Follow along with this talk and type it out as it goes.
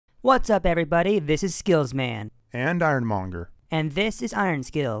What's up, everybody? This is Skillzman. And Ironmonger. And this is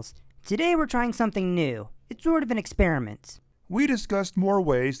IronSkillz. Today we're trying something new. It's sort of an experiment. We discussed more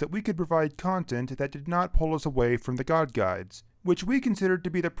ways that we could provide content that did not pull us away from the God Guides, which we considered to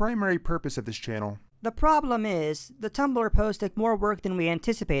be the primary purpose of this channel. The problem is, the Tumblr posts took more work than we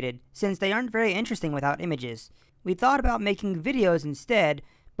anticipated, since they aren't very interesting without images. We thought about making videos instead,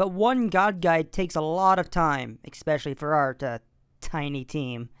 but one God Guide takes a lot of time, especially for our tiny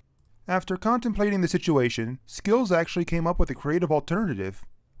team. After contemplating the situation, Skillz actually came up with a creative alternative.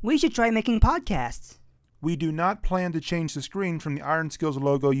 We should try making podcasts. We do not plan to change the screen from the IronSkillz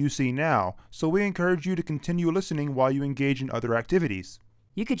logo you see now, so we encourage you to continue listening while you engage in other activities.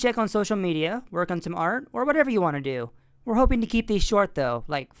 You could check on social media, work on some art, or whatever you want to do. We're hoping to keep these short though,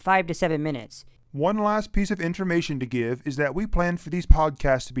 like 5 to 7 minutes. One last piece of information to give is that we plan for these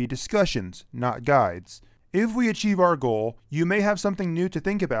podcasts to be discussions, not guides. If we achieve our goal, you may have something new to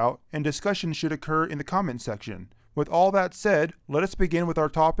think about, and discussion should occur in the comment section. With all that said, let us begin with our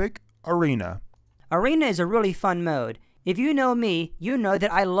topic, Arena. Arena is a really fun mode. If you know me, you know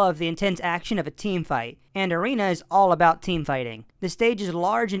that I love the intense action of a team fight, and Arena is all about team fighting. The stage is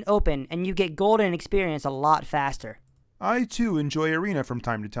large and open, and you get golden experience a lot faster. I too enjoy Arena from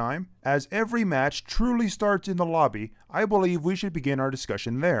time to time. As every match truly starts in the lobby, I believe we should begin our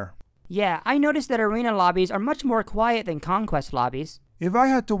discussion there. Yeah, I noticed that Arena lobbies are much more quiet than Conquest lobbies. If I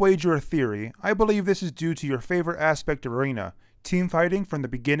had to wager a theory, I believe this is due to your favorite aspect of Arena, team fighting from the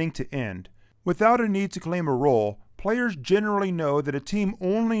beginning to end. Without a need to claim a role, players generally know that a team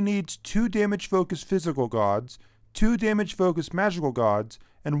only needs 2 damage-focused physical gods, 2 damage-focused magical gods,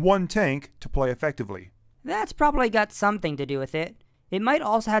 and 1 tank to play effectively. That's probably got something to do with it. It might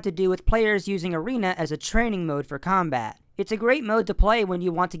also have to do with players using Arena as a training mode for combat. It's a great mode to play when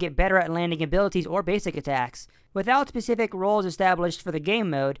you want to get better at landing abilities or basic attacks. Without specific roles established for the game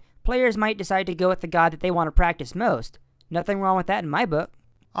mode, players might decide to go with the god that they want to practice most. Nothing wrong with that in my book.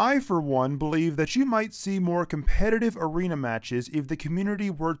 I, for one, believe that you might see more competitive Arena matches if the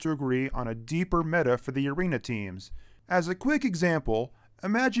community were to agree on a deeper meta for the Arena teams. As a quick example,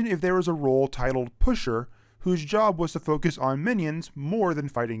 imagine if there was a role titled Pusher, whose job was to focus on minions more than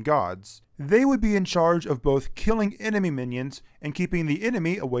fighting gods. They would be in charge of both killing enemy minions and keeping the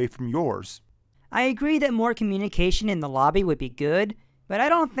enemy away from yours. I agree that more communication in the lobby would be good, but I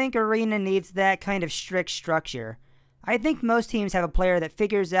don't think Arena needs that kind of strict structure. I think most teams have a player that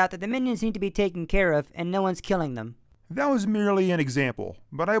figures out that the minions need to be taken care of and no one's killing them. That was merely an example,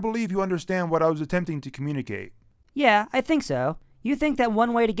 but I believe you understand what I was attempting to communicate. Yeah, I think so. You think that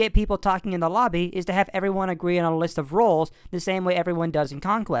one way to get people talking in the lobby is to have everyone agree on a list of roles the same way everyone does in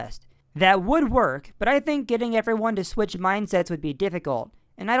Conquest. That would work, but I think getting everyone to switch mindsets would be difficult,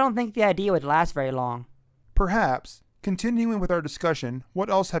 and I don't think the idea would last very long. Perhaps, continuing with our discussion, what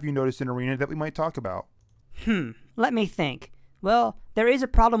else have you noticed in Arena that we might talk about? Let me think. Well, there is a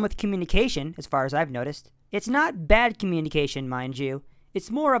problem with communication, as far as I've noticed. It's not bad communication, mind you. It's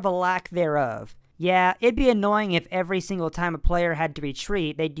more of a lack thereof. Yeah, it'd be annoying if every single time a player had to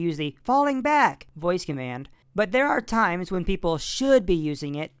retreat, they'd use the falling back voice command. But there are times when people should be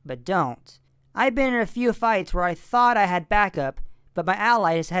using it, but don't. I've been in a few fights where I thought I had backup, but my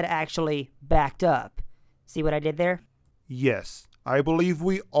allies had actually backed up. See what I did there? Yes, I believe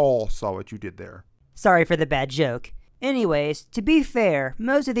we all saw what you did there. Sorry for the bad joke. Anyways, to be fair,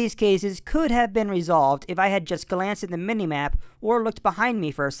 most of these cases could have been resolved if I had just glanced at the minimap or looked behind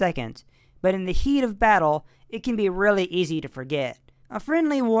me for a second. But in the heat of battle, it can be really easy to forget. A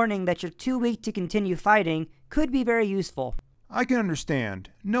friendly warning that you're too weak to continue fighting could be very useful. I can understand.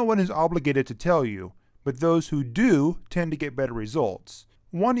 No one is obligated to tell you, but those who do tend to get better results.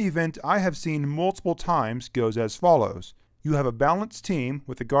 One event I have seen multiple times goes as follows. You have a balanced team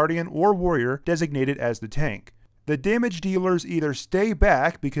with a Guardian or Warrior designated as the tank. The damage dealers either stay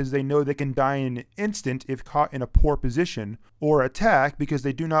back because they know they can die in an instant if caught in a poor position, or attack because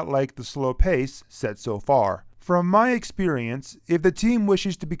they do not like the slow pace set so far. From my experience, if the team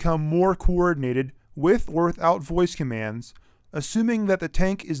wishes to become more coordinated with or without voice commands, assuming that the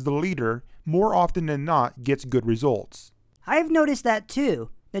tank is the leader, more often than not gets good results. I've noticed that too.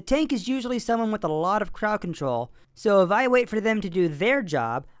 The tank is usually someone with a lot of crowd control, so if I wait for them to do their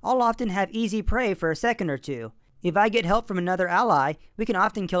job, I'll often have easy prey for a second or two. If I get help from another ally, we can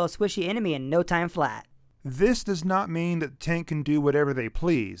often kill a squishy enemy in no time flat. This does not mean that the tank can do whatever they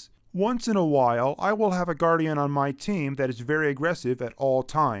please. Once in a while, I will have a Guardian on my team that is very aggressive at all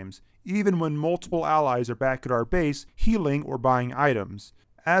times, even when multiple allies are back at our base healing or buying items.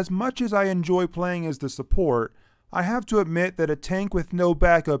 As much as I enjoy playing as the support, I have to admit that a tank with no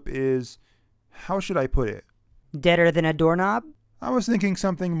backup is, how should I put it? Deader than a doorknob? I was thinking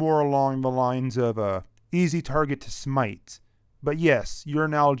something more along the lines of a easy target to smite. But yes, your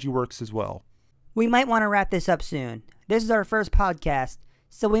analogy works as well. We might want to wrap this up soon. This is our first podcast,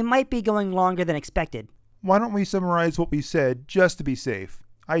 so we might be going longer than expected. Why don't we summarize what we said just to be safe?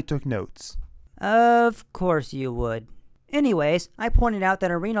 I took notes. Of course you would. Anyways, I pointed out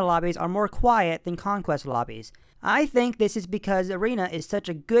that arena lobbies are more quiet than conquest lobbies. I think this is because arena is such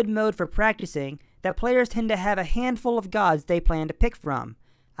a good mode for practicing that players tend to have a handful of gods they plan to pick from.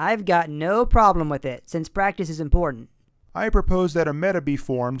 I've got no problem with it, since practice is important. I propose that a meta be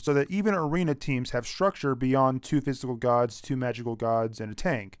formed so that even arena teams have structure beyond 2 physical gods, 2 magical gods, and a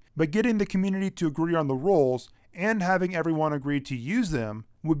tank. But getting the community to agree on the roles and having everyone agree to use them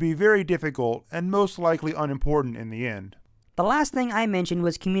would be very difficult and most likely unimportant in the end. The last thing I mentioned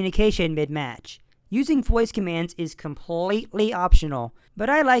was communication mid-match. Using voice commands is completely optional, but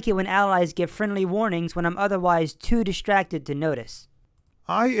I like it when allies give friendly warnings when I'm otherwise too distracted to notice.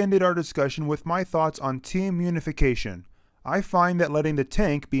 I ended our discussion with my thoughts on team unification. I find that letting the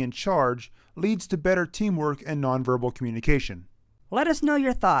tank be in charge leads to better teamwork and nonverbal communication. Let us know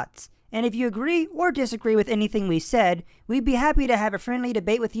your thoughts, and if you agree or disagree with anything we said, we'd be happy to have a friendly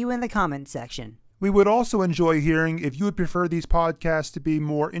debate with you in the comments section. We would also enjoy hearing if you would prefer these podcasts to be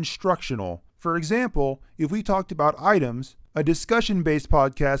more instructional. For example, if we talked about items, a discussion-based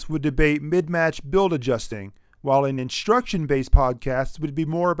podcast would debate mid-match build adjusting, while an instruction-based podcast would be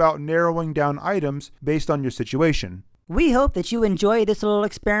more about narrowing down items based on your situation. We hope that you enjoy this little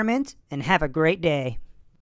experiment and have a great day.